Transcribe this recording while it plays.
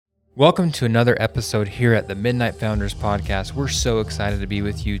Welcome to another episode here at the Midnight Founders Podcast. We're so excited to be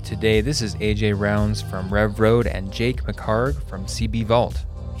with you today. This is AJ Rounds from Rev Road and Jake McHarg from CB Vault.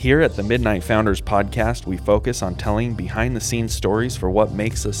 Here at the Midnight Founders Podcast, we focus on telling behind-the-scenes stories for what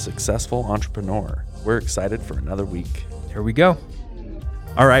makes a successful entrepreneur. We're excited for another week. Here we go.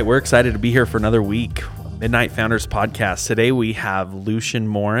 All right, we're excited to be here for another week. Midnight Founders Podcast. Today we have Lucien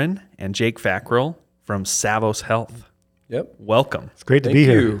Morin and Jake Fackrell from Savvos Health. Yep. Welcome. It's great to be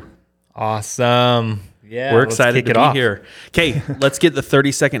here. Awesome. Yeah, we're excited to be here. Okay, let's get the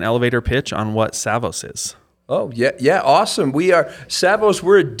 30-second elevator pitch on what Savvos is. Oh, yeah, awesome. We are Savvos.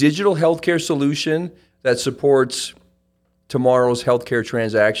 We're a digital healthcare solution that supports tomorrow's healthcare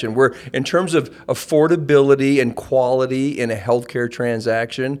transaction. We're, in terms of affordability and quality in a healthcare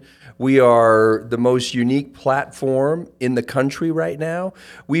transaction, we are the most unique platform in the country right now.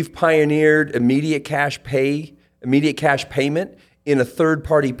 We've pioneered immediate cash payment in a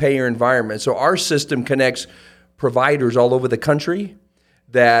third-party payer environment. So our system connects providers all over the country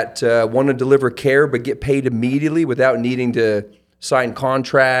that want to deliver care but get paid immediately without needing to sign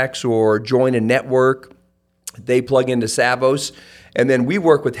contracts or join a network. They plug into Savvos. And then we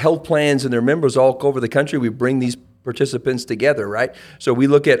work with health plans and their members all over the country. We bring these participants together, right? So we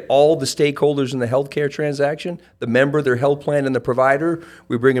look at all the stakeholders in the healthcare transaction, the member, their health plan, and the provider.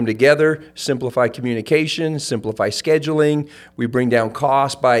 We bring them together, simplify communication, simplify scheduling. We bring down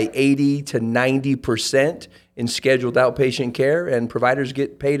costs by 80 to 90% in scheduled outpatient care, and providers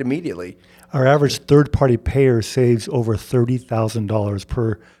get paid immediately. Our average third-party payer saves over $30,000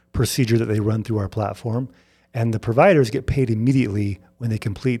 per procedure that they run through our platform, and the providers get paid immediately when they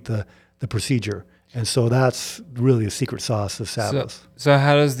complete the procedure. And so that's really a secret sauce of Savvos. So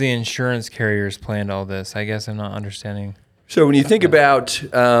how does the insurance carriers play into all this? I guess I'm not understanding. So when you think about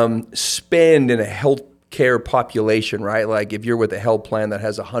spend in a healthcare population, right? Like if you're with a health plan that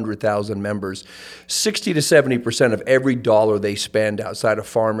has 100,000 members, 60 to 70% of every dollar they spend outside of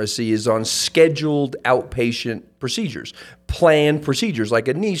pharmacy is on scheduled outpatient procedures, planned procedures like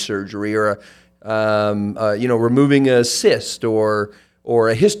a knee surgery or removing a cyst or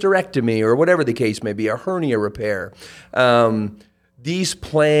a hysterectomy or whatever the case may be, a hernia repair. These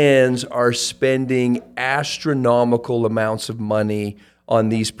plans are spending astronomical amounts of money on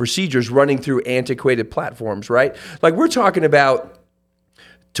these procedures running through antiquated platforms, right? Like we're talking about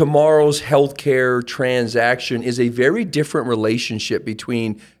tomorrow's healthcare transaction is a very different relationship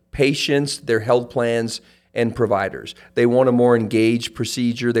between patients, their health plans, and providers. They want a more engaged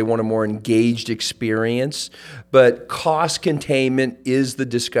procedure. They want a more engaged experience. But cost containment is the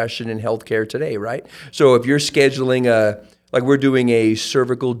discussion in healthcare today, right? So if you're scheduling like we're doing a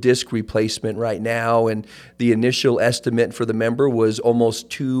cervical disc replacement right now, and the initial estimate for the member was almost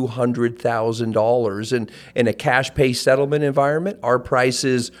 $200,000. And in a cash pay settlement environment, our price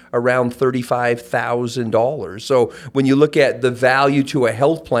is around $35,000. So when you look at the value to a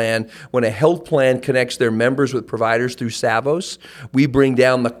health plan, when a health plan connects their members with providers through Savvos, we bring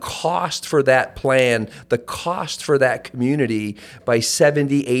down the cost for that plan, the cost for that community by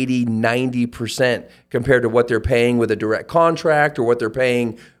 70, 80, 90% compared to what they're paying with a direct contract or what they're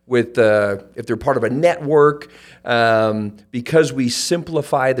paying with if they're part of a network, because we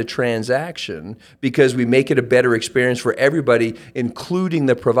simplify the transaction, because we make it a better experience for everybody, including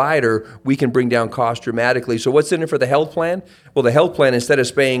the provider, we can bring down costs dramatically. So what's in it for the health plan? Well, the health plan, instead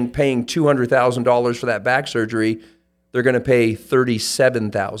of paying $200,000 for that back surgery, they're going to pay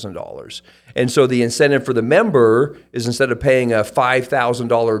 $37,000. And so the incentive for the member is, instead of paying a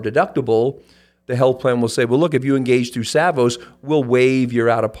 $5,000 deductible, the health plan will say, well, look, if you engage through Savvos, we'll waive your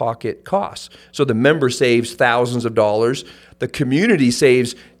out-of-pocket costs. So the member saves thousands of dollars. The community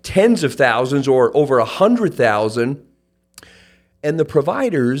saves tens of thousands or over 100,000. And the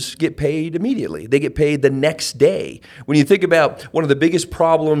providers get paid immediately. They get paid the next day. When you think about one of the biggest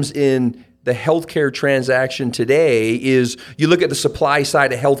problems in the healthcare transaction today is you look at the supply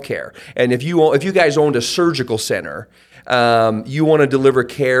side of healthcare. And if you guys owned a surgical center, you want to deliver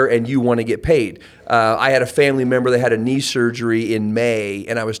care and you want to get paid. I had a family member that had a knee surgery in May,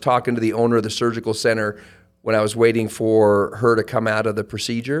 and I was talking to the owner of the surgical center when I was waiting for her to come out of the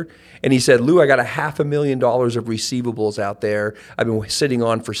procedure. And he said, Lou, I got $500,000 of receivables out there I've been sitting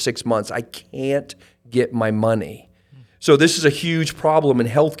on for 6 months. I can't get my money. So this is a huge problem in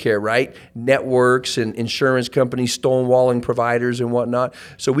healthcare, right? Networks and insurance companies stonewalling providers and whatnot.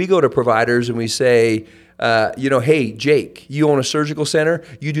 So we go to providers and we say, hey, Jake, you own a surgical center.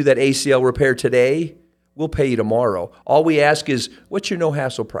 You do that ACL repair today. We'll pay you tomorrow. All we ask is, what's your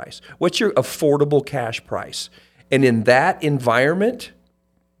no-hassle price? What's your affordable cash price? And in that environment,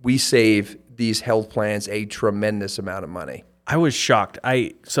 we save these health plans a tremendous amount of money. I was shocked.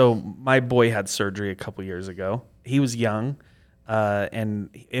 So my boy had surgery a couple years ago. He was young, and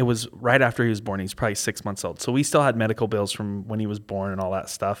it was right after he was born. He's probably 6 months old. So we still had medical bills from when he was born and all that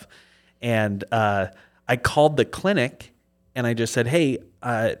stuff. And I called the clinic and I just said, hey,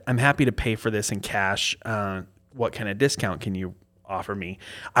 I'm happy to pay for this in cash. What kind of discount can you offer me?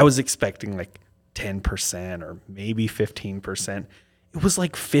 I was expecting like 10% or maybe 15%. It was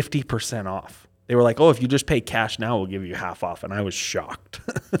like 50% off. They were like, oh, if you just pay cash now, we'll give you half off. And I was shocked.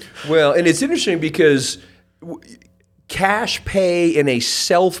 Well, and it's interesting because cash pay in a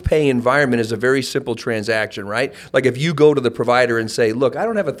self-pay environment is a very simple transaction, right? Like if you go to the provider and say, look, I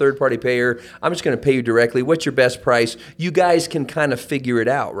don't have a third-party payer. I'm just going to pay you directly. What's your best price? You guys can kind of figure it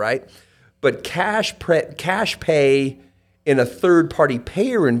out, right? But cash pay in a third-party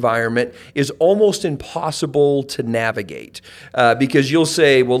payer environment is almost impossible to navigate because you'll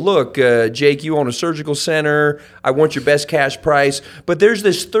say, well, look, Jake, you own a surgical center. I want your best cash price. But there's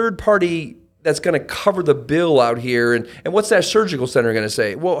this third party that's going to cover the bill out here. And what's that surgical center going to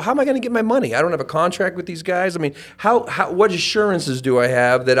say? Well, how am I going to get my money? I don't have a contract with these guys. I mean, what assurances do I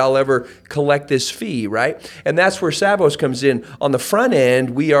have that I'll ever collect this fee, right? And that's where Savvos comes in. On the front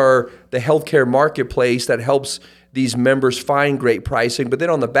end, we are the healthcare marketplace that helps these members find great pricing. But then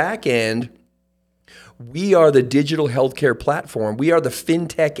on the back end, we are the digital healthcare platform. We are the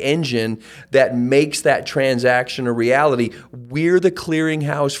fintech engine that makes that transaction a reality. We're the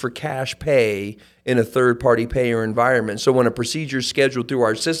clearinghouse for cash pay in a third-party payer environment. So when a procedure is scheduled through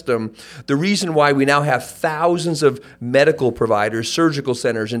our system, the reason why we now have thousands of medical providers, surgical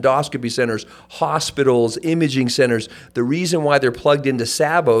centers, endoscopy centers, hospitals, imaging centers, the reason why they're plugged into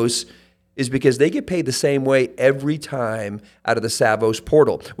Savvos is because they get paid the same way every time out of the Savvos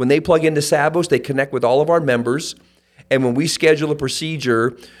portal. When they plug into Savvos, they connect with all of our members. And when we schedule a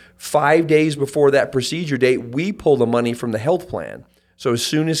procedure, 5 days before that procedure date, we pull the money from the health plan. So as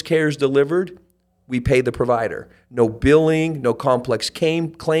soon as care is delivered, we pay the provider. No billing, no complex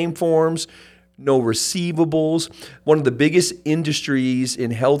claim forms, no receivables. One of the biggest industries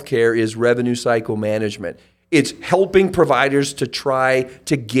in healthcare is revenue cycle management. It's helping providers to try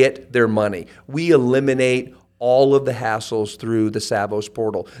to get their money. We eliminate all of the hassles through the Savvos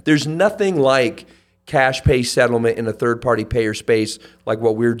portal. There's nothing like cash pay settlement in a third-party payer space like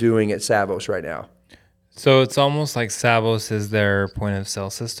what we're doing at Savvos right now. So it's almost like Savvos is their point of sale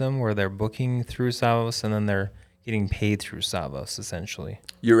system where they're booking through Savvos and then they're getting paid through Savvos, essentially.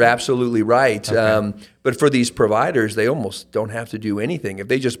 You're absolutely right. Okay. But for these providers, they almost don't have to do anything. If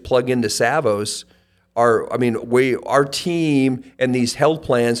they just plug into Savvos, our team and these health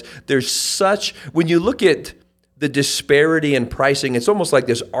plans, when you look at the disparity in pricing, it's almost like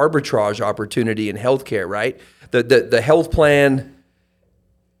this arbitrage opportunity in healthcare, right? The health plan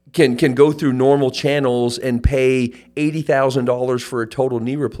can go through normal channels and pay $80,000 for a total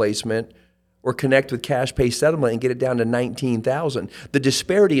knee replacement, or connect with cash pay settlement and get it down to $19,000. The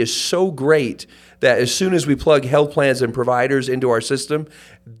disparity is so great that as soon as we plug health plans and providers into our system,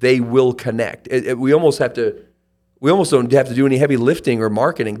 they will connect. We almost don't have to do any heavy lifting or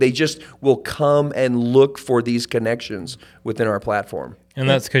marketing. They just will come and look for these connections within our platform. And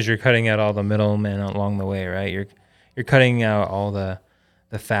that's because you're cutting out all the middlemen along the way, right? You're cutting out all the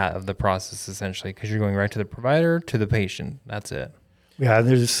fat of the process, essentially, because you're going right to the provider, to the patient. That's it. Yeah,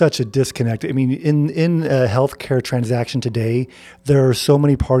 there's such a disconnect. I mean, in a healthcare transaction today, there are so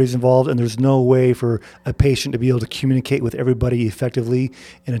many parties involved, and there's no way for a patient to be able to communicate with everybody effectively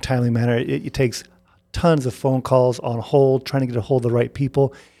in a timely manner. It takes tons of phone calls on hold, trying to get a hold of the right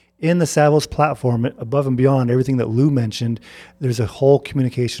people. In the Savvos platform, above and beyond everything that Lou mentioned, there's a whole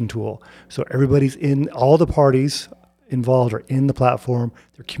communication tool. So everybody's in, all the parties involved are in the platform.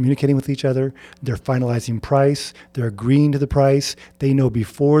 They're communicating with each other. They're finalizing price. They're agreeing to the price. They know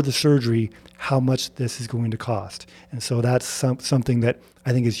before the surgery how much this is going to cost. And so that's something that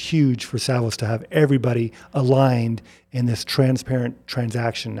I think is huge for Savvos to have everybody aligned in this transparent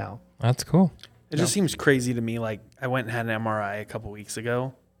transaction now. That's cool. It just seems crazy to me. Like, I went and had an MRI a couple weeks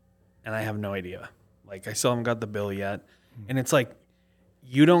ago, and I have no idea. Like, I still haven't got the bill yet. And it's like,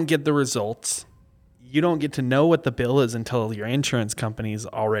 you don't get the results. You don't get to know what the bill is until your insurance company's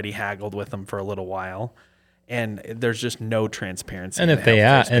already haggled with them for a little while, and there's just no transparency. And if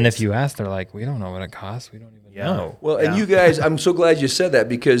you ask, they're like, "We don't know what it costs. We don't even know." Well, and you guys, I'm so glad you said that,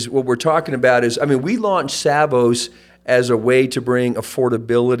 because what we're talking about is, we launched Savvos as a way to bring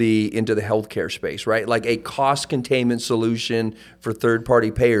affordability into the healthcare space, right? Like a cost containment solution for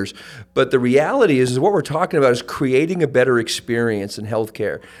third-party payers. But the reality is what we're talking about is creating a better experience in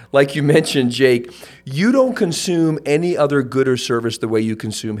healthcare. Like you mentioned, Jake, you don't consume any other good or service the way you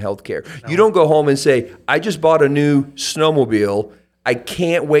consume healthcare. No. You don't go home and say, I just bought a new snowmobile. I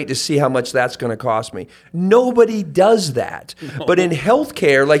can't wait to see how much that's going to cost me. Nobody does that. No. But in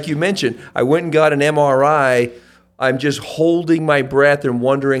healthcare, like you mentioned, I went and got an MRI. I'm just holding my breath and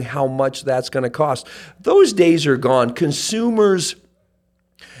wondering how much that's going to cost. Those days are gone. Consumers,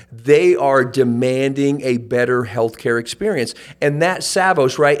 they are demanding a better healthcare experience. And that's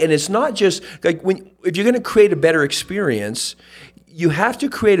Savvos, right? And it's not just like if you're going to create a better experience, you have to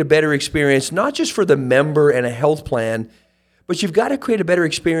create a better experience, not just for the member and a health plan, but you've got to create a better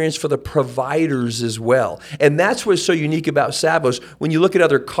experience for the providers as well. And that's what's so unique about Savvos. When you look at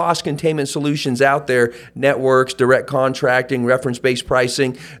other cost containment solutions out there, networks, direct contracting, reference-based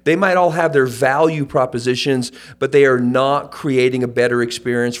pricing, they might all have their value propositions, but they are not creating a better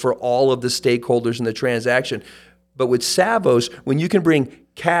experience for all of the stakeholders in the transaction. But with Savvos, when you can bring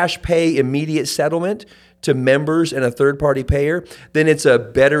cash pay immediate settlement to members and a third-party payer, then it's a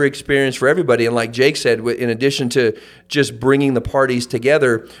better experience for everybody. And like Jake said, in addition to just bringing the parties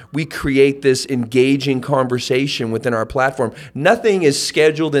together, we create this engaging conversation within our platform. Nothing is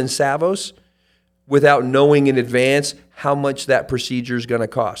scheduled in Savvos without knowing in advance how much that procedure is going to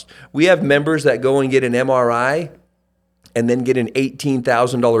cost. We have members that go and get an MRI and then get an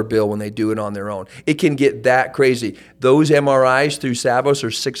 $18,000 bill when they do it on their own. It can get that crazy. Those MRIs through Savvos are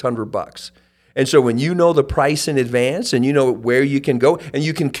 $600. And so when you know the price in advance and you know where you can go and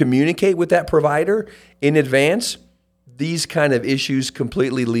you can communicate with that provider in advance, these kind of issues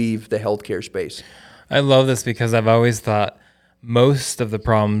completely leave the healthcare space. I love this because I've always thought most of the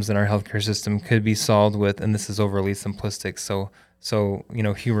problems in our healthcare system could be solved with, and this is overly simplistic, so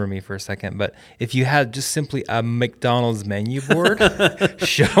humor me for a second, but if you had just simply a McDonald's menu board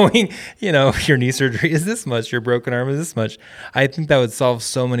showing, your knee surgery is this much, your broken arm is this much, I think that would solve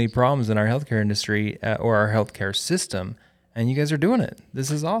so many problems in our healthcare industry or our healthcare system. And you guys are doing it. This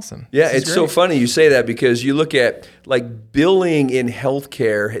is awesome. Yeah, it's so funny you say that because you look at like billing in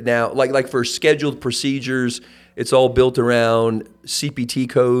healthcare now, like for scheduled procedures, it's all built around CPT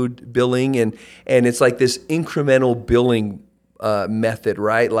code billing, and it's like this incremental billing method,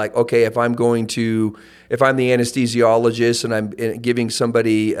 right? Like, okay, if I'm the anesthesiologist and I'm giving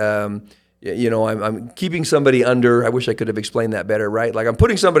somebody, I'm keeping somebody under, I wish I could have explained that better, right? Like I'm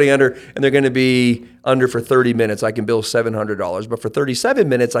putting somebody under and they're going to be under for 30 minutes, I can bill $700, but for 37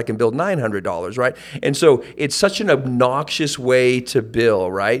 minutes, I can bill $900, right? And so it's such an obnoxious way to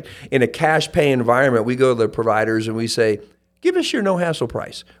bill, right? In a cash pay environment, we go to the providers and we say, give us your no-hassle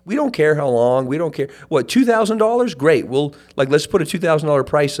price. We don't care how long. We don't care. What, $2,000? Great. Let's put a $2,000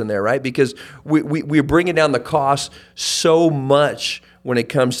 price in there, right? Because we're bringing down the cost so much when it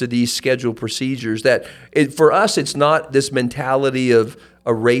comes to these scheduled procedures that for us, it's not this mentality of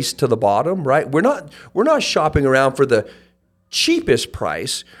a race to the bottom, right? We're not shopping around for the cheapest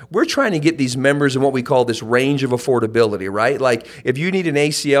price. We're trying to get these members in what we call this range of affordability, right? Like if you need an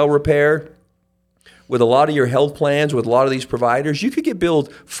ACL repair, with a lot of your health plans, with a lot of these providers, you could get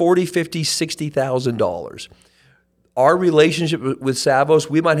billed $40,000, $50,000, $60,000. Our relationship with Savvos,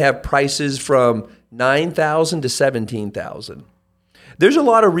 we might have prices from $9,000 to $17,000. There's a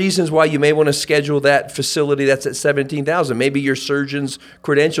lot of reasons why you may want to schedule that facility that's at $17,000. Maybe your surgeon's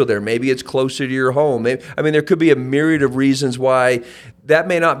credentialed there. Maybe it's closer to your home. There could be a myriad of reasons why that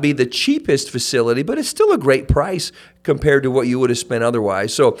may not be the cheapest facility, but it's still a great price compared to what you would have spent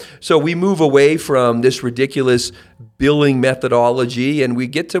otherwise. So we move away from this ridiculous billing methodology and we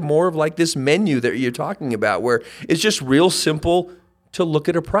get to more of like this menu that you're talking about where it's just real simple to look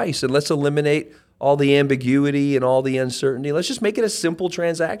at a price and let's eliminate all the ambiguity and all the uncertainty. Let's just make it a simple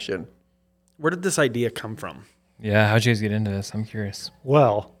transaction. Where did this idea come from? Yeah, how'd you guys get into this? I'm curious.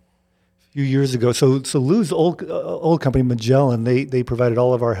 Well, a few years ago, so Lou's old company, Magellan, they provided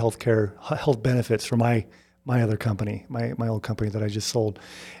all of our health benefits for my other company, my old company that I just sold.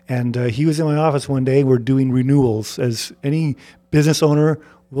 And he was in my office one day. We're doing renewals. As any business owner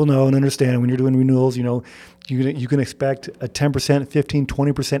will know and understand, when you're doing renewals, you can expect a 10%, 15,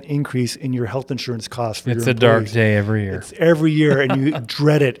 20% increase in your health insurance costs for your employees. It's a dark day every year. It's every year, and you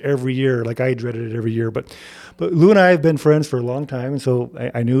dread it every year, like I dreaded it every year. But Lou and I have been friends for a long time, and so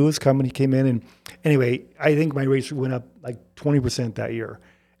I knew it was coming. He came in, and anyway, I think my rates went up like 20% that year.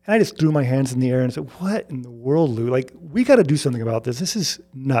 And I just threw my hands in the air and said, what in the world, Lou? Like, we got to do something about this. This is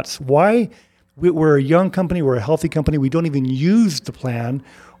nuts. Why? We're a young company. We're a healthy company. We don't even use the plan.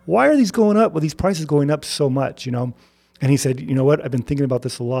 why are these going up? Well, these prices going up so much, you know? And he said, you know what? I've been thinking about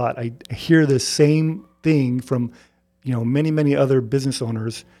this a lot. I hear the same thing from, you know, many, many other business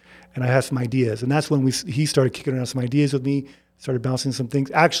owners, and I have some ideas. And that's when he started kicking around some ideas with me, started bouncing some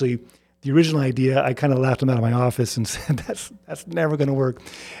things. Actually, the original idea, I kind of laughed him out of my office and said, that's never going to work.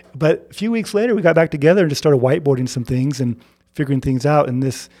 But a few weeks later, we got back together and just started whiteboarding some things and figuring things out. And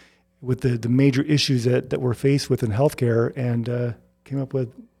this, with the major issues that we're faced with in healthcare, and came up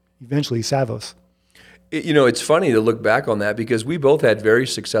with eventually Savvos. You know, it's funny to look back on that because we both had very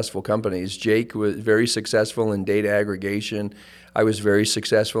successful companies. Jake was very successful in data aggregation. I was very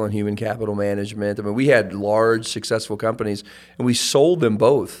successful in human capital management. I mean, we had large, successful companies, and we sold them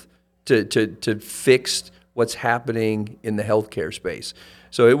both to fix what's happening in the healthcare space.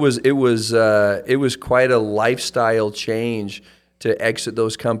 So it was quite a lifestyle change to exit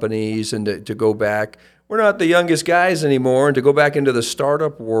those companies and to go back. We're not the youngest guys anymore, and to go back into the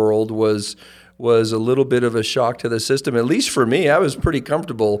startup world was a little bit of a shock to the system. At least for me, I was pretty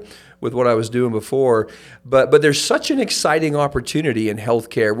comfortable with what I was doing before. But there's such an exciting opportunity in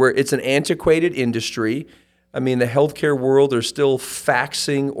healthcare where it's an antiquated industry. I mean, the healthcare world, they're still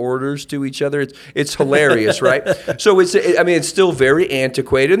faxing orders to each other. It's hilarious, right? So it's still very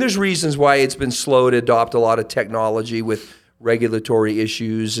antiquated. And there's reasons why it's been slow to adopt a lot of technology with regulatory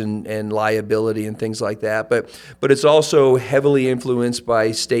issues and liability and things like that. But it's also heavily influenced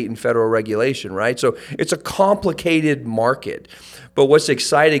by state and federal regulation, right? So it's a complicated market. But what's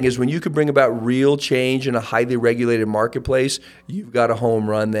exciting is when you can bring about real change in a highly regulated marketplace, you've got a home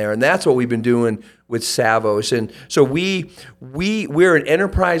run there. And that's what we've been doing with Savvos. And so we're an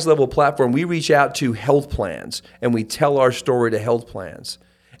enterprise level platform. We reach out to health plans and we tell our story to health plans.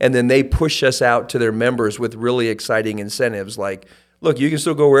 And then they push us out to their members with really exciting incentives like, look, you can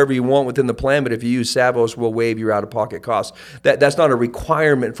still go wherever you want within the plan, but if you use Savvos, we'll waive your out-of-pocket costs. That's not a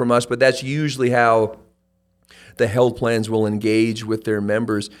requirement from us, but that's usually how the health plans will engage with their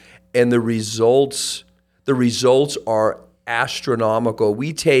members. And the results are astronomical.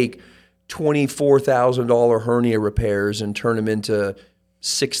 We take $24,000 hernia repairs and turn them into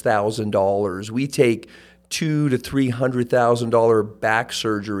 $6,000. We take $200,000 to $300,000 back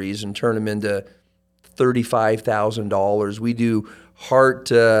surgeries and turn them into $35,000. We do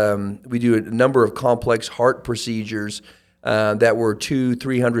we do a number of complex heart procedures that were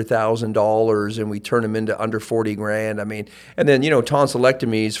 $200,000-$300,000, and we turn them into under $40,000. I mean, and then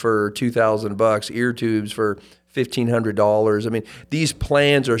tonsillectomies for $2,000, ear tubes for $1,500. I mean, these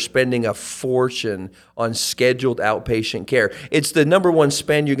plans are spending a fortune on scheduled outpatient care. It's the number one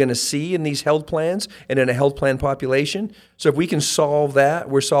spend you're going to see in these health plans and in a health plan population. So if we can solve that,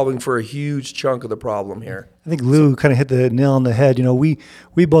 we're solving for a huge chunk of the problem here. I think Lou kind of hit the nail on the head. We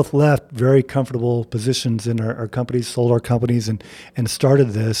both left very comfortable positions in our companies, sold our companies, and started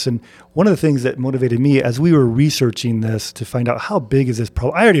this. And one of the things that motivated me as we were researching this to find out how big is this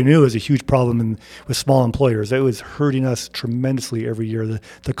problem, I already knew it was a huge problem with small employers. It was hurting us tremendously every year,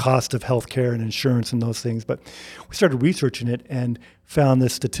 the cost of healthcare and insurance and those things. But we started researching it and found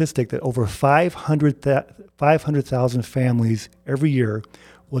this statistic that over 500,000 families every year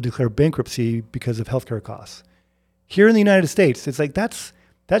will declare bankruptcy because of healthcare costs. Here in the United States, it's like that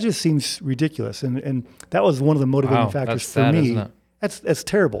just seems ridiculous, and that was one of the motivating factors for sad, me. isn't it? That's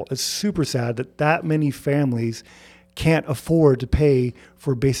terrible. It's super sad that many families can't afford to pay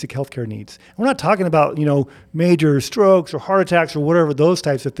for basic healthcare needs. And we're not talking about major strokes or heart attacks or whatever, those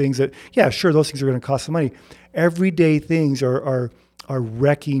types of things that, yeah, sure, those things are going to cost some money. Everyday things are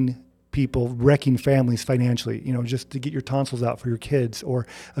wrecking people, wrecking families financially, just to get your tonsils out for your kids, or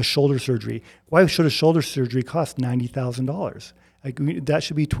a shoulder surgery. Why should a shoulder surgery cost $90,000? That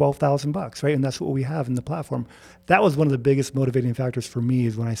should be $12,000, right? And that's what we have in the platform. That was one of the biggest motivating factors for me.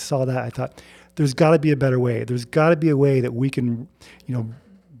 Is when I saw that, I thought, there's got to be a better way. There's got to be a way that we can,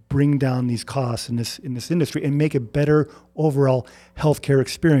 bring down these costs in this industry and make a better overall healthcare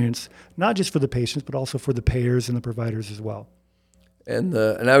experience, not just for the patients, but also for the payers and the providers as well. And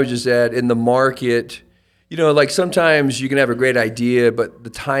I would just add, in the market, like sometimes you can have a great idea, but the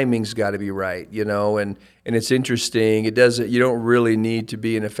timing's got to be right, and it's interesting. You don't really need to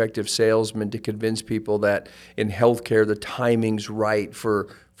be an effective salesman to convince people that in healthcare, the timing's right for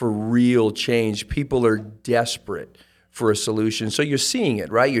real change. People are desperate for a solution. So you're seeing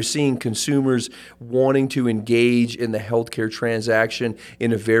it, right? You're seeing consumers wanting to engage in the healthcare transaction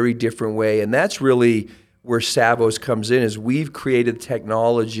in a very different way. And that's really where Savvos comes in, is we've created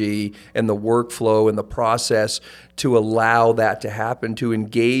technology and the workflow and the process to allow that to happen, to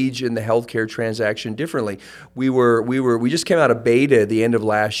engage in the healthcare transaction differently. We just came out of beta at the end of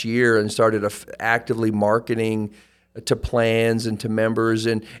last year and started actively marketing to plans and to members.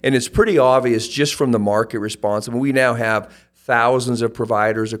 And it's pretty obvious just from the market response. I mean, we now have thousands of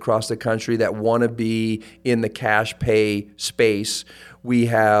providers across the country that want to be in the cash pay space. We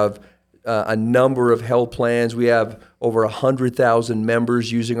have a number of health plans. We have over 100,000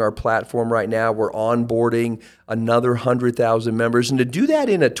 members using our platform right now. We're onboarding another 100,000 members. And to do that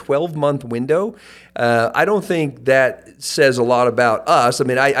in a 12-month window, I don't think that says a lot about us. I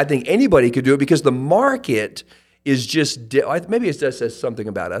mean, I think anybody could do it because the market is just, maybe it does says something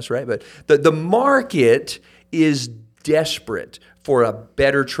about us, right? But the market is desperate for a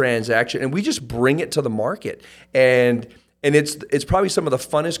better transaction, and we just bring it to the market. And it's probably some of the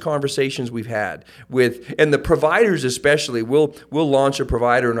funnest conversations we've had with, and the providers especially. We'll launch a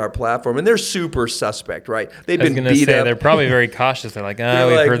provider in our platform, and they're super suspect, right? They've been beat up. They're probably very cautious. They're like, we've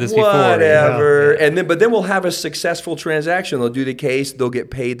heard this whatever. before. Yeah. But then we'll have a successful transaction. They'll do the case. They'll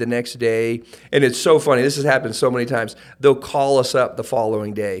get paid the next day, and it's so funny. This has happened so many times. They'll call us up the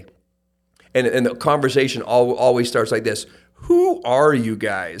following day, and the conversation always starts like this. Who are you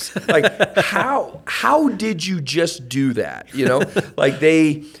guys? Like, how did you just do that? You know, like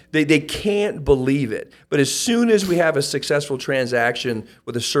they can't believe it. But as soon as we have a successful transaction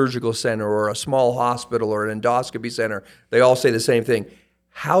with a surgical center or a small hospital or an endoscopy center, they all say the same thing.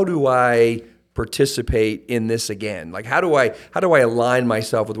 How do I participate in this again? Like, how do I align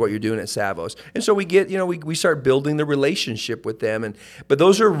myself with what you're doing at Savvos? And so we get, we start building the relationship with them. But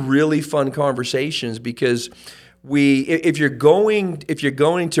those are really fun conversations because if you're going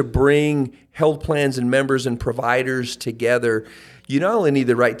to bring health plans and members and providers together, you not only need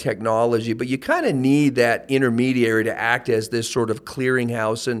the right technology, but you kind of need that intermediary to act as this sort of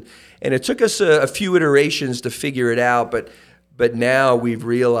clearinghouse. And it took us a few iterations to figure it out, but now we've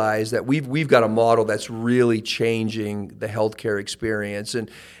realized that we've got a model that's really changing the healthcare experience. And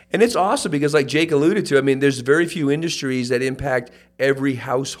it's awesome because, like Jake alluded to, I mean, there's very few industries that impact every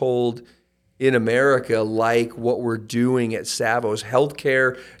household in America like what we're doing at Savvos.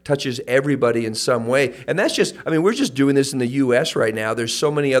 Healthcare touches everybody in some way. And that's just, I mean, we're just doing this in the U.S. right now. There's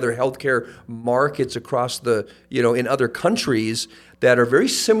so many other healthcare markets across the, in other countries that are very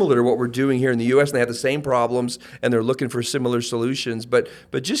similar to what we're doing here in the U.S. and they have the same problems and they're looking for similar solutions. But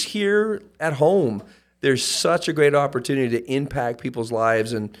just here at home, there's such a great opportunity to impact people's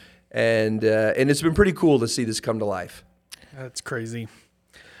lives, and it's been pretty cool to see this come to life. That's crazy.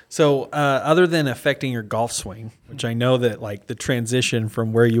 So other than affecting your golf swing, which I know that like the transition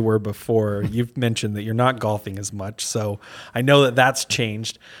from where you were before, you've mentioned that you're not golfing as much. So I know that that's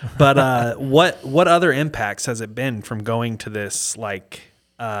changed. But what other impacts has it been from going to this, like,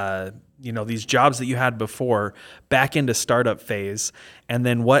 these jobs that you had before back into startup phase? And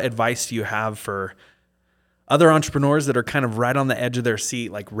then what advice do you have for other entrepreneurs that are kind of right on the edge of their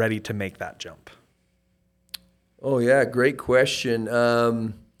seat, like ready to make that jump? Oh yeah, great question.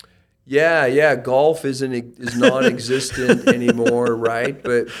 Yeah, golf is non-existent anymore, right?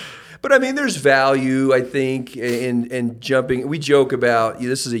 But I mean, there's value, I think, in jumping. We joke about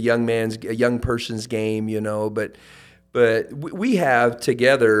this is a young person's game, but we have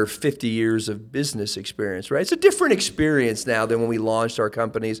together 50 years of business experience, right? It's a different experience now than when we launched our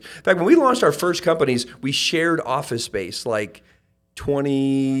companies. In fact, when we launched our first companies, we shared office space like 20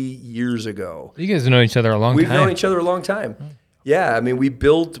 years ago. You guys have known each other a long time. We've known each other a long time. Yeah, I mean,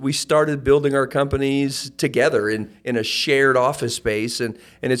 we started building our companies together in a shared office space, and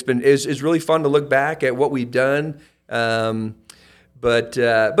it's really fun to look back at what we've done. But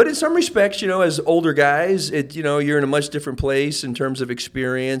in some respects, as older guys, you're in a much different place in terms of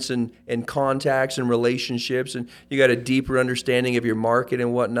experience and contacts and relationships, and you got a deeper understanding of your market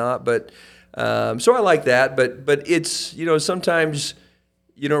and whatnot. But so I like that. But it's sometimes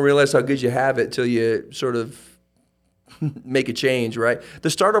you don't realize how good you have it till you sort of make a change, right?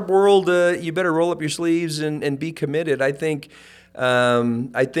 The startup world, you better roll up your sleeves and be committed. I think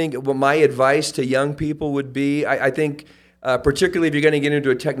what my advice to young people would be, I think particularly if you're going to get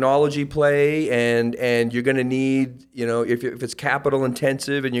into a technology play and you're going to need, if it's capital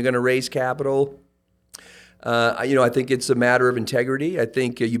intensive and you're going to raise capital, I think it's a matter of integrity. I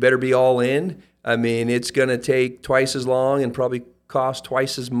think you better be all in. I mean, it's going to take twice as long and probably cost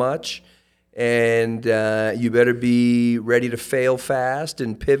twice as much. And you better be ready to fail fast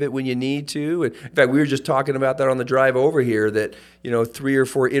and pivot when you need to. In fact, we were just talking about that on the drive over here, that 3 or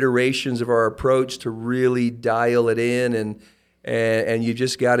 4 iterations of our approach to really dial it in, and you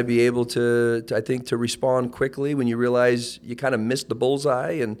just got to be able to respond quickly when you realize you kind of missed the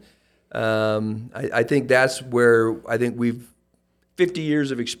bullseye. And I think that's where we've 50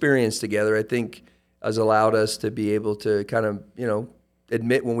 years of experience together, I think, has allowed us to be able to kind of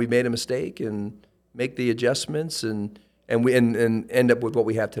admit when we made a mistake and make the adjustments, and end up with what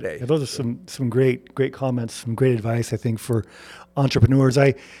we have today. Yeah, those are some great comments, some great advice, I think, for entrepreneurs.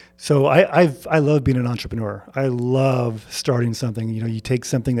 I love being an entrepreneur. I love starting something. You take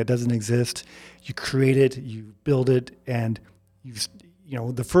something that doesn't exist, you create it, you build it, and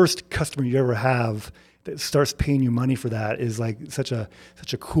the first customer you ever have that starts paying you money for that is like such a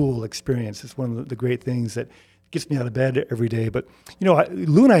cool experience. It's one of the great things that gets me out of bed every day. But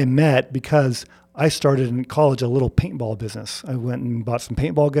Lou and I met because I started in college a little paintball business. I went and bought some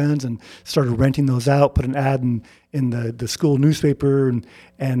paintball guns and started renting those out, put an ad in the school newspaper,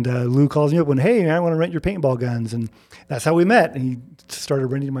 and Lou calls me up and, hey, man, I want to rent your paintball guns. And that's how we met. And he started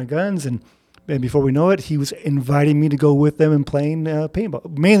renting my guns, and before we know it, he was inviting me to go with them and playing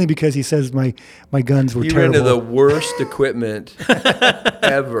paintball, mainly because he says my guns were terrible. You rented the worst equipment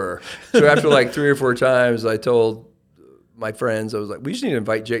ever. So after like 3 or 4 times, I told my friends, I was like, we just need to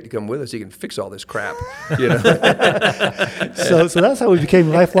invite Jake to come with us. He can fix all this crap. So that's how we became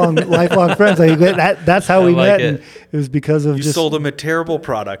lifelong friends. That's how we met. And it was because of you sold him a terrible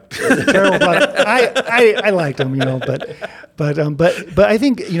product. Terrible product. I liked him, but I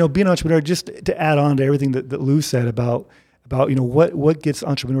think being an entrepreneur. Just to add on to everything that Lou said about what gets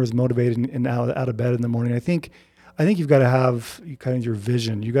entrepreneurs motivated and out of bed in the morning. I think you've got to have kind of your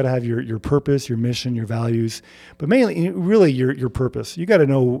vision. You got to have your purpose, your mission, your values, but mainly, really, your purpose. You got to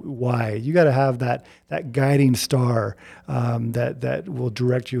know why. You got to have that guiding star that will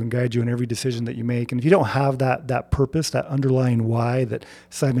direct you and guide you in every decision that you make. And if you don't have that purpose, that underlying why that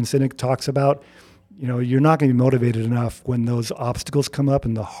Simon Sinek talks about, you're not going to be motivated enough when those obstacles come up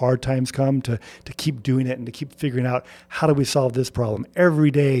and the hard times come to keep doing it and to keep figuring out, how do we solve this problem? Every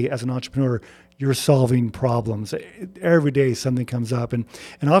day as an entrepreneur, you're solving problems. Every day something comes up, and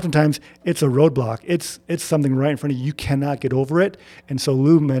oftentimes it's a roadblock. It's something right in front of you. You cannot get over it. And so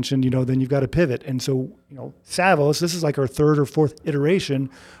Lou mentioned, then you've got to pivot. And so, Savvos, this is like our 3rd or 4th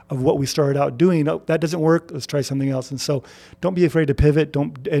iteration of what we started out doing. Oh, that doesn't work. Let's try something else. And so don't be afraid to pivot.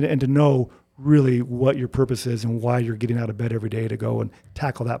 And to know really what your purpose is and why you're getting out of bed every day to go and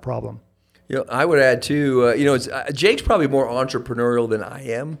tackle that problem. I would add too, Jake's probably more entrepreneurial than I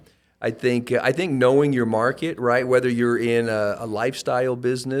am. I think knowing your market, right, whether you're in a lifestyle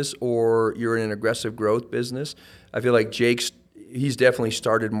business or you're in an aggressive growth business, I feel like he's definitely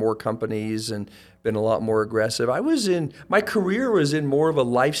started more companies and been a lot more aggressive. My career was in more of a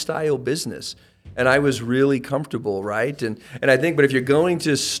lifestyle business, and I was really comfortable, right? And I think, but if you're going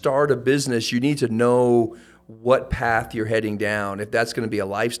to start a business, you need to know what path you're heading down, if that's going to be a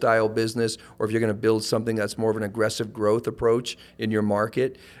lifestyle business or if you're going to build something that's more of an aggressive growth approach in your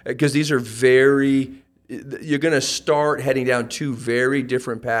market. Because these are you're going to start heading down 2 very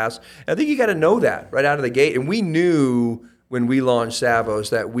different paths. And I think you got to know that right out of the gate. And we knew when we launched Savvos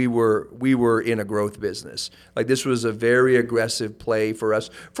that we were in a growth business. Like, this was a very aggressive play for us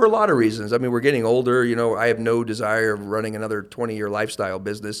for a lot of reasons. I mean, we're getting older. I have no desire of running another 20-year lifestyle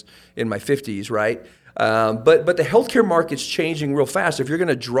business in my 50s, right? But the healthcare market's changing real fast. If you're going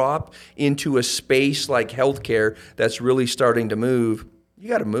to drop into a space like healthcare that's really starting to move, you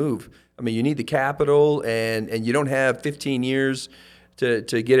got to move. I mean, you need the capital, and you don't have 15 years to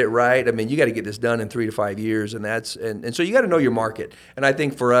get it right. I mean, you got to get this done in 3 to 5 years, and so you got to know your market. And I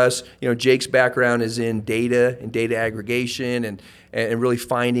think for us, Jake's background is in data and data aggregation and really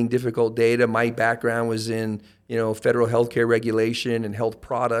finding difficult data. My background was in federal healthcare regulation and health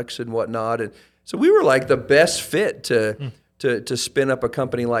products and whatnot, and so we were like the best fit to spin up a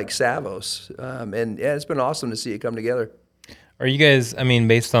company like Savvos. And yeah, it's been awesome to see it come together. Are you guys,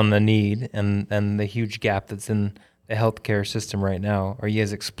 based on the need and the huge gap that's in the healthcare system right now, are you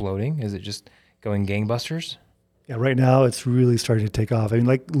guys exploding? Is it just going gangbusters? Yeah, right now it's really starting to take off.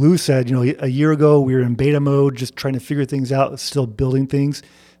 Like Lou said, a year ago we were in beta mode, just trying to figure things out, still building things.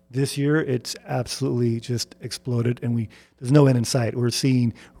 This year, it's absolutely just exploded, and there's no end in sight. We're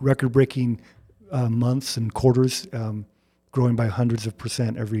seeing record-breaking months and quarters, growing by hundreds of %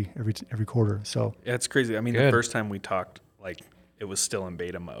 every quarter. So yeah, it's crazy. Good. The first time we talked, it was still in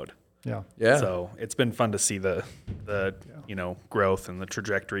beta mode. Yeah. So it's been fun to see the growth and the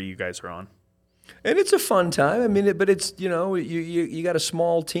trajectory you guys are on. And it's a fun time. But it's you got a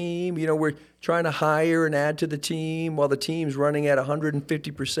small team. We're trying to hire and add to the team while the team's running at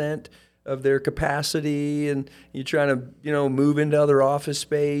 150% of their capacity, and you're trying to move into other office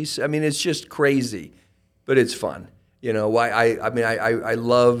space. It's just crazy, but it's fun. I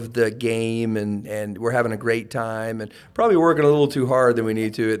love the game, and we're having a great time, and probably working a little too hard than we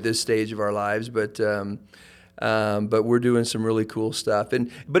need to at this stage of our lives, but we're doing some really cool stuff,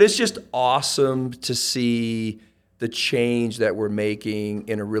 but it's just awesome to see the change that we're making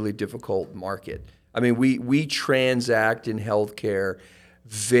in a really difficult market. I mean, we transact in healthcare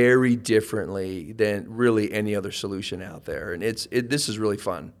very differently than really any other solution out there, and this is really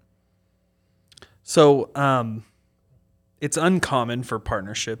fun. So it's uncommon for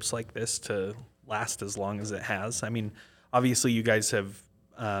partnerships like this to last as long as it has. I mean, obviously you guys have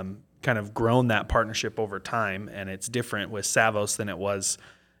kind of grown that partnership over time, and it's different with Savvos than it was,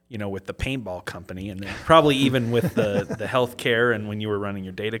 with the paintball company, and then probably even with the healthcare and when you were running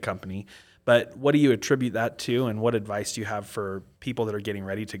your data company. But what do you attribute that to, and what advice do you have for people that are getting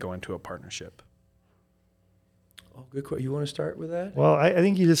ready to go into a partnership? Oh, good question. You want to start with that? Well, I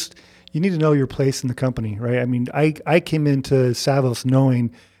think you need to know your place in the company, right? I mean, I came into Savvos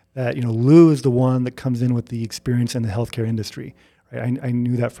knowing that Lou is the one that comes in with the experience in the healthcare industry. Right? I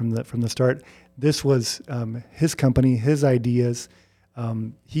knew that from the start. This was his company, his ideas.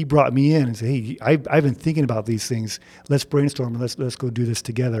 He brought me in and said, "Hey, I've been thinking about these things. Let's brainstorm and let's go do this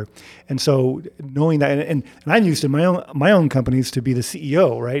together." And so knowing that, and I'm used to my own companies to be the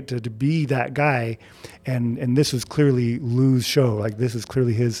CEO, right? To be that guy, and this was clearly Lou's show. Like, this is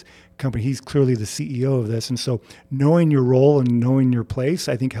clearly his company. He's clearly the CEO of this, and so knowing your role and knowing your place,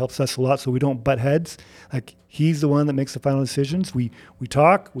 I think, helps us a lot. So we don't butt heads. Like, he's the one that makes the final decisions. We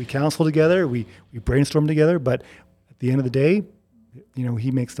talk, we counsel together, we brainstorm together, but at the end of the day,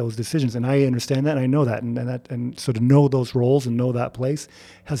 he makes those decisions, and I understand that, and I know that, and so to know those roles and know that place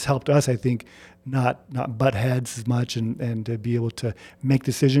has helped us, I think, not butt heads as much, and to be able to make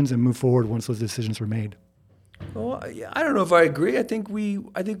decisions and move forward once those decisions were made. Well, I don't know if I agree. I think we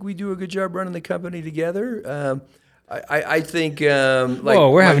do a good job running the company together. I think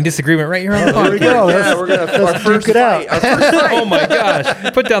we're having disagreement right here on the There we podcast. go. Yeah, we're gonna our first it out. fight. Our first fight. Oh my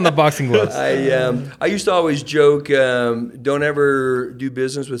gosh! Put down the boxing gloves. I used to always joke, don't ever do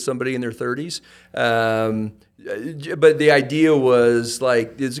business with somebody in their 30s. But the idea was,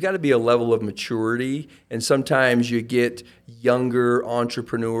 like, there's got to be a level of maturity, and sometimes you get younger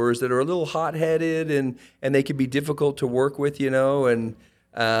entrepreneurs that are a little hot-headed, and they can be difficult to work with, and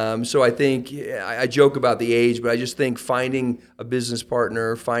so I think I joke about the age, but I just think finding a business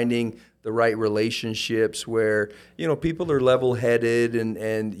partner, finding the right relationships where people are level-headed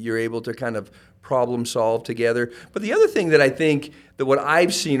and you're able to kind of problem solve together. But the other thing that I think that what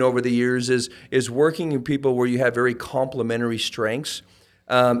I've seen over the years is working with people where you have very complementary strengths.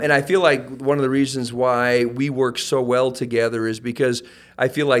 And I feel like one of the reasons why we work so well together is because I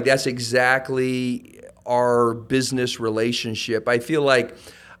feel like that's exactly our business relationship. I feel like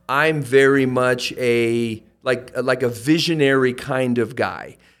I'm very much a visionary kind of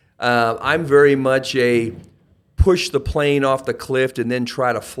guy. I'm very much a push the plane off the cliff and then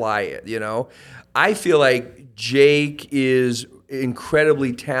try to fly it, I feel like Jake is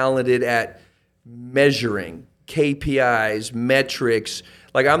incredibly talented at measuring KPIs, metrics.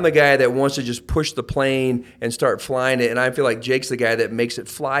 Like, I'm the guy that wants to just push the plane and start flying it, and I feel like Jake's the guy that makes it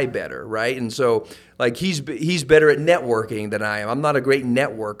fly better, right? And so, like, he's better at networking than I am. I'm not a great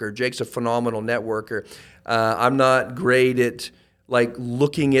networker. Jake's a phenomenal networker. I'm not great at, like,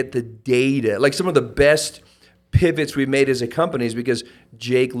 looking at the data. Like, some of the best pivots we've made as a company is because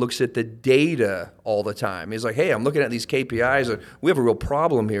Jake looks at the data all the time. He's like, hey, I'm looking at these KPIs, and we have a real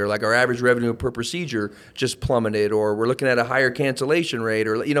problem here. Like, our average revenue per procedure just plummeted, or we're looking at a higher cancellation rate,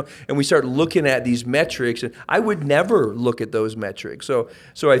 or, and we start looking at these metrics, and I would never look at those metrics. So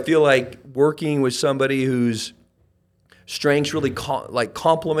I feel like working with somebody whose strengths really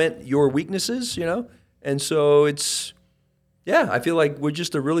complement your weaknesses, and so I feel like we're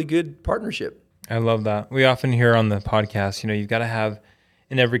just a really good partnership. I love that. We often hear on the podcast, you've got to have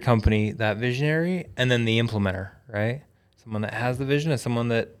in every company that visionary and then the implementer, right? Someone that has the vision and someone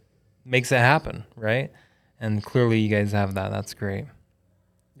that makes it happen, right? And clearly you guys have that. That's great.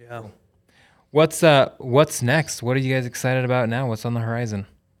 Yeah. What's next? What are you guys excited about now? What's on the horizon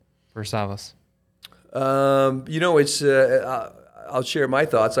for Savvos? I'll share my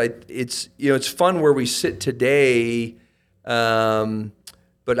thoughts. It's fun where we sit today.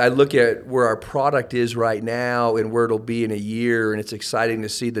 But I look at where our product is right now and where it'll be in a year, and it's exciting to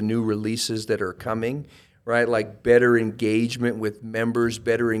see the new releases that are coming, right? Like better engagement with members,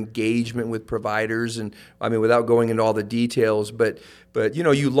 better engagement with providers, and I mean, without going into all the details, but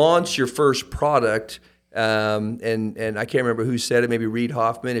you launch your first product, and I can't remember who said it, maybe Reid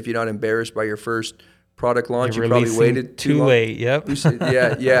Hoffman. If you're not embarrassed by your first product launch, you probably waited too long. Late. Yep.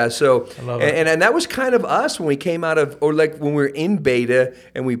 Yeah. So, and that was kind of us when we came out of, or like when we were in beta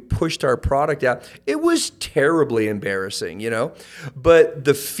and we pushed our product out. It was terribly embarrassing, But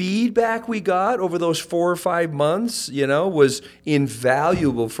the feedback we got over those 4 or 5 months, was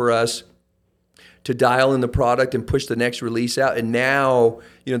invaluable for us to dial in the product and push the next release out. And now,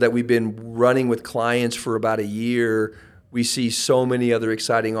 that we've been running with clients for about a year, we see so many other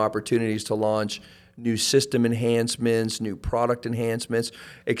exciting opportunities to launch new system enhancements, new product enhancements,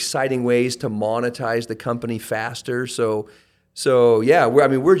 exciting ways to monetize the company faster. So yeah,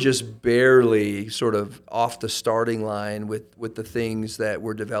 we're just barely sort of off the starting line with the things that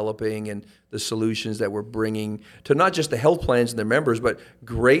we're developing and the solutions that we're bringing to not just the health plans and their members, but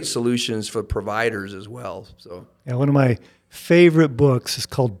great solutions for providers as well. So yeah, one of my favorite books is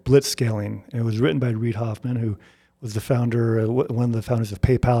called Blitzscaling. It was written by Reid Hoffman, who was the founder, one of the founders of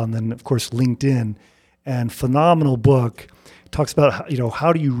PayPal, and then of course LinkedIn. And phenomenal book. Talks about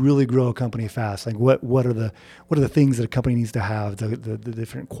how do you really grow a company fast? Like what are the things that a company needs to have, the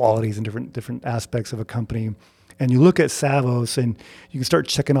different qualities and different aspects of a company. And you look at Savvos and you can start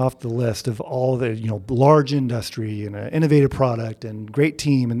checking off the list of all the large industry and an innovative product and great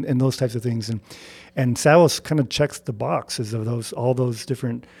team and those types of things. And Savvos kind of checks the boxes of all those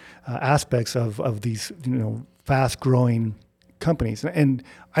different aspects of these fast growing companies. And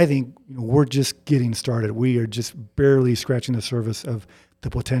I think we're just getting started. We are just barely scratching the surface of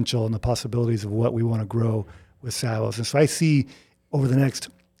the potential and the possibilities of what we want to grow with Savvos. And so I see over the next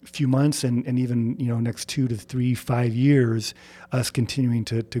few months and even next 2 to 3, 5 years, us continuing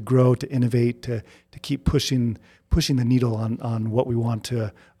to grow, to innovate, to keep pushing the needle on what we want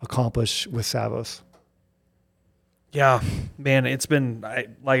to accomplish with Savvos. Yeah, man, it's been,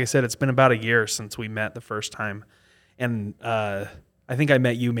 like I said, it's been about a year since we met the first time. And I think I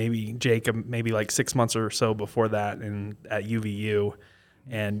met you, maybe Jake, maybe like 6 months or so before that at UVU.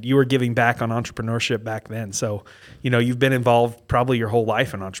 And you were giving back on entrepreneurship back then. So, you've been involved probably your whole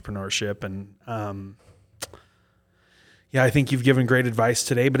life in entrepreneurship. And I think you've given great advice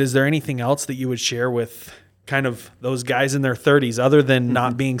today. But is there anything else that you would share with kind of those guys in their 30s other than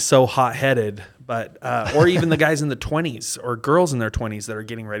not being so hot-headed, but or even the guys in the 20s or girls in their 20s that are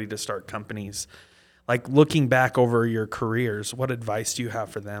getting ready to start companies? Like looking back over your careers, what advice do you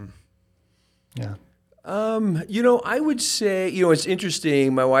have for them? Yeah. I would say, it's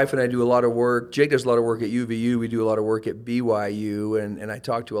interesting. My wife and I do a lot of work. Jake does a lot of work at UVU. We do a lot of work at BYU. And I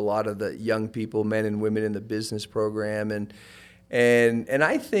talk to a lot of the young people, men and women in the business program. And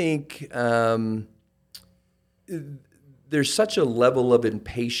I think there's such a level of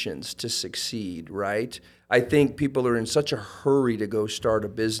impatience to succeed, right? I think people are in such a hurry to go start a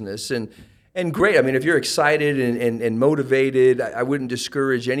business. And great. I mean, if you're excited and motivated, I wouldn't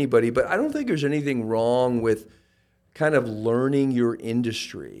discourage anybody. But I don't think there's anything wrong with kind of learning your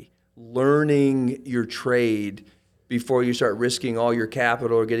industry, learning your trade before you start risking all your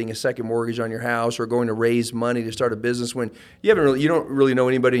capital or getting a second mortgage on your house or going to raise money to start a business when you don't really know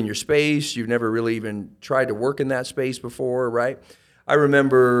anybody in your space. You've never really even tried to work in that space before, right? I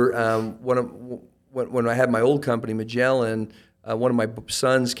remember when I had my old company, Magellan. One of my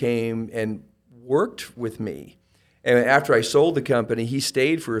sons came and worked with me. And after I sold the company, he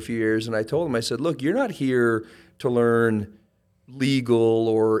stayed for a few years. And I told him, I said, look, you're not here to learn legal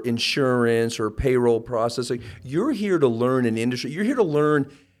or insurance or payroll processing. You're here to learn an industry. You're here to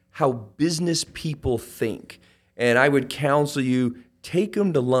learn how business people think. And I would counsel you, take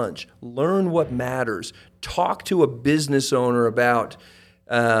them to lunch, learn what matters, talk to a business owner about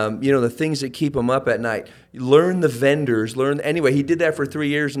the things that keep him up at night. Learn the vendors. Anyway, he did that for 3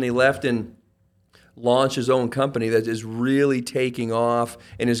 years and he left and launched his own company that is really taking off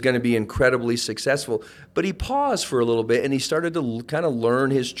and is going to be incredibly successful. But he paused for a little bit and he started to kind of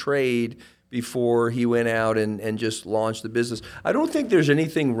learn his trade before he went out and just launched the business. I don't think there's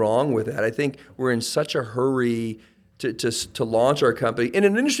anything wrong with that. I think we're in such a hurry to launch our company in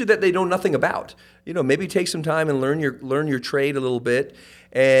an industry that they know nothing about. Maybe take some time and learn your trade a little bit,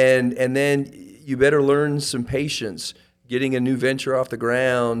 and then you better learn some patience. Getting a new venture off the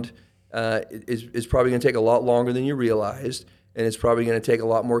ground is probably going to take a lot longer than you realized, and it's probably going to take a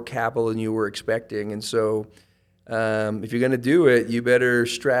lot more capital than you were expecting. And so, if you're going to do it, you better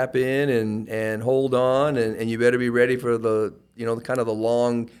strap in and hold on, and you better be ready for the kind of the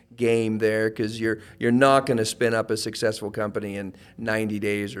long game there, because you're not going to spin up a successful company in 90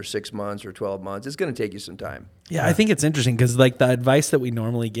 days or 6 months or 12 months. It's going to take you some time. Yeah, I think it's interesting because like the advice that we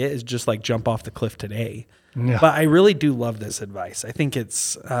normally get is just like jump off the cliff today. Yeah. But I really do love this advice. I think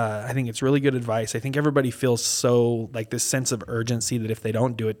it's really good advice. I think everybody feels so like this sense of urgency that if they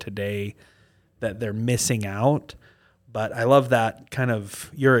don't do it today, that they're missing out. But I love that kind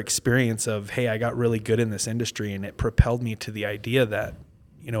of your experience of, hey, I got really good in this industry and it propelled me to the idea that,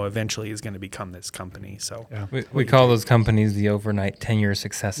 eventually is going to become this company. So We call those companies the overnight 10-year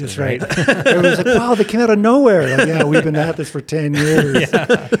successes. That's right. Everyone's like, wow, they came out of nowhere. Like, yeah, we've been at this for 10 years.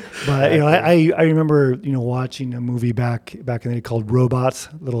 But I remember watching a movie back in the day called Robots,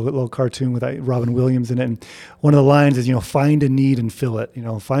 little cartoon with Robin Williams in it. And one of the lines is find a need and fill it.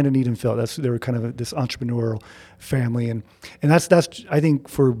 Find a need and fill it. They were kind of this entrepreneurial family, and that's I think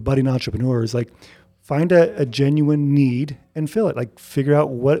for budding entrepreneurs, like, find a genuine need and fill it. Like, figure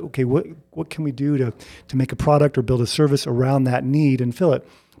out what can we do to make a product or build a service around that need and fill it.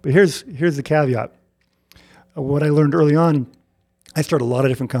 But here's the caveat. What I learned early on, I started a lot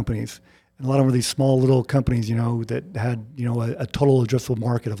of different companies, and a lot of them were these small little companies, that had a total addressable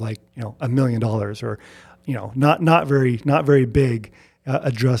market of like $1 million or not very big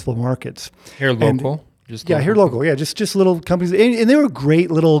addressable markets. Here local. Here local. Yeah, just little companies, and they were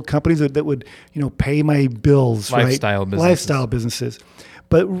great little companies that would pay my bills. Lifestyle businesses,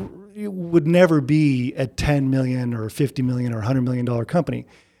 but it would never be a $10 million or $50 million or $100 million company.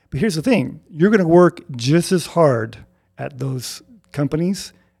 But here's the thing: you're going to work just as hard at those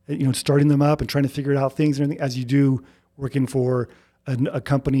companies, starting them up and trying to figure out things and everything, as you do working for a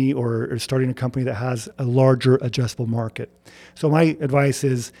company or starting a company that has a larger addressable market. So my advice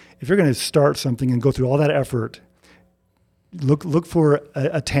is, if you're going to start something and go through all that effort, look for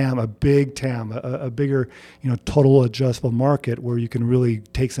a TAM, a big TAM, a bigger total addressable market where you can really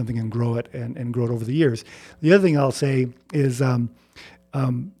take something and grow it and grow it over the years. The other thing I'll say is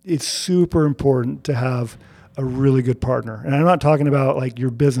it's super important to have a really good partner. And I'm not talking about like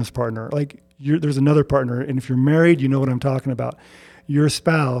your business partner. Like, there's another partner, and if you're married, you know what I'm talking about. Your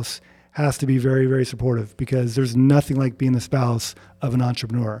spouse has to be very, very supportive, because there's nothing like being the spouse of an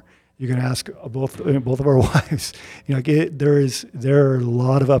entrepreneur. You can ask both of our wives. There are a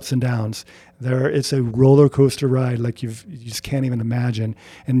lot of ups and downs. It's a roller coaster ride like you just can't even imagine,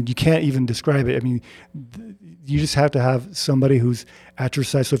 and you can't even describe it. I mean, you just have to have somebody who's at your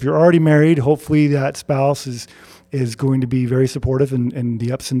side. So if you're already married, hopefully that spouse is going to be very supportive in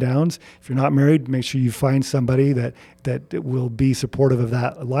the ups and downs. If you're not married, make sure you find somebody that will be supportive of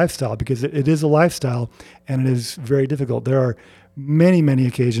that lifestyle, because it is a lifestyle and it is very difficult. There are many, many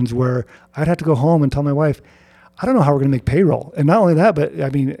occasions where I'd have to go home and tell my wife, I don't know how we're going to make payroll. And not only that, but I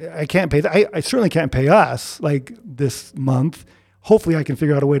mean, I can't pay I certainly can't pay us like this month. Hopefully I can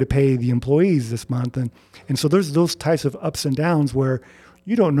figure out a way to pay the employees this month. And so there's those types of ups and downs where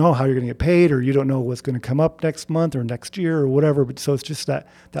you don't know how you're going to get paid, or you don't know what's going to come up next month or next year or whatever. But so it's just that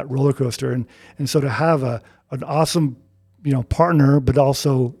roller coaster. And so to have an awesome, partner, but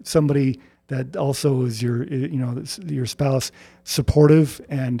also somebody that also is your spouse, supportive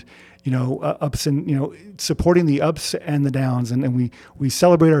and, ups and, supporting the ups and the downs. And we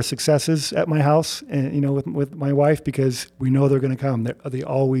celebrate our successes at my house and, with my wife, because we know they're going to come. They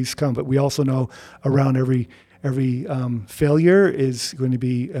always come. But we also know around every failure is going to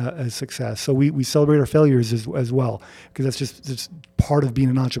be a success. So we celebrate our failures as well, because that's just part of being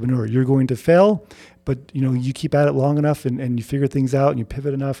an entrepreneur. You're going to fail, but you keep at it long enough and you figure things out and you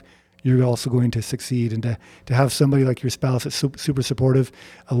pivot enough, you're also going to succeed. And to have somebody like your spouse that's super supportive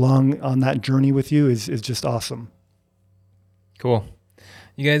along on that journey with you is just awesome. Cool.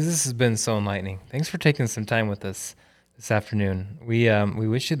 You guys, this has been so enlightening. Thanks for taking some time with us this afternoon. We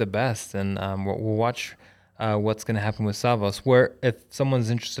wish you the best, and we'll watch what's going to happen with Savvos. Where, if someone's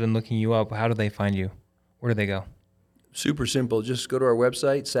interested in looking you up, how do they find you? Where do they go? Super simple. Just go to our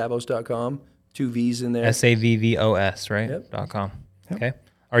website, savvos.com. 2 V's in there. SAVVOS, right? Yep. .com. Yep. Okay.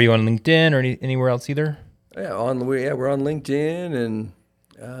 Are you on LinkedIn or anywhere else either? Yeah, we're on LinkedIn,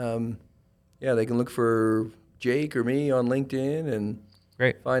 and they can look for Jake or me on LinkedIn and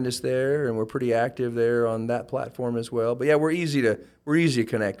Great. Find us there, and we're pretty active there on that platform as well. But yeah, we're easy to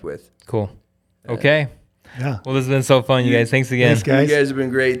connect with. Cool. Okay. Yeah. Well, this has been so fun, you guys. Thanks again. Thanks, guys. You guys have been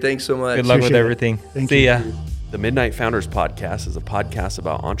great. Thanks so much. Good luck with Appreciate it. everything. Thank you. ya. The Midnight Founders Podcast is a podcast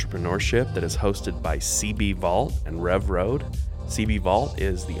about entrepreneurship that is hosted by CB Vault and Rev Road. CB Vault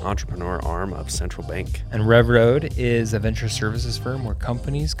is the entrepreneur arm of Central Bank. And Rev Road is a venture services firm where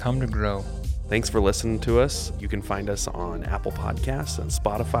companies come to grow. Thanks for listening to us. You can find us on Apple Podcasts and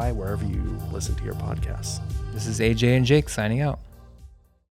Spotify, wherever you listen to your podcasts. This is AJ and Jake signing out.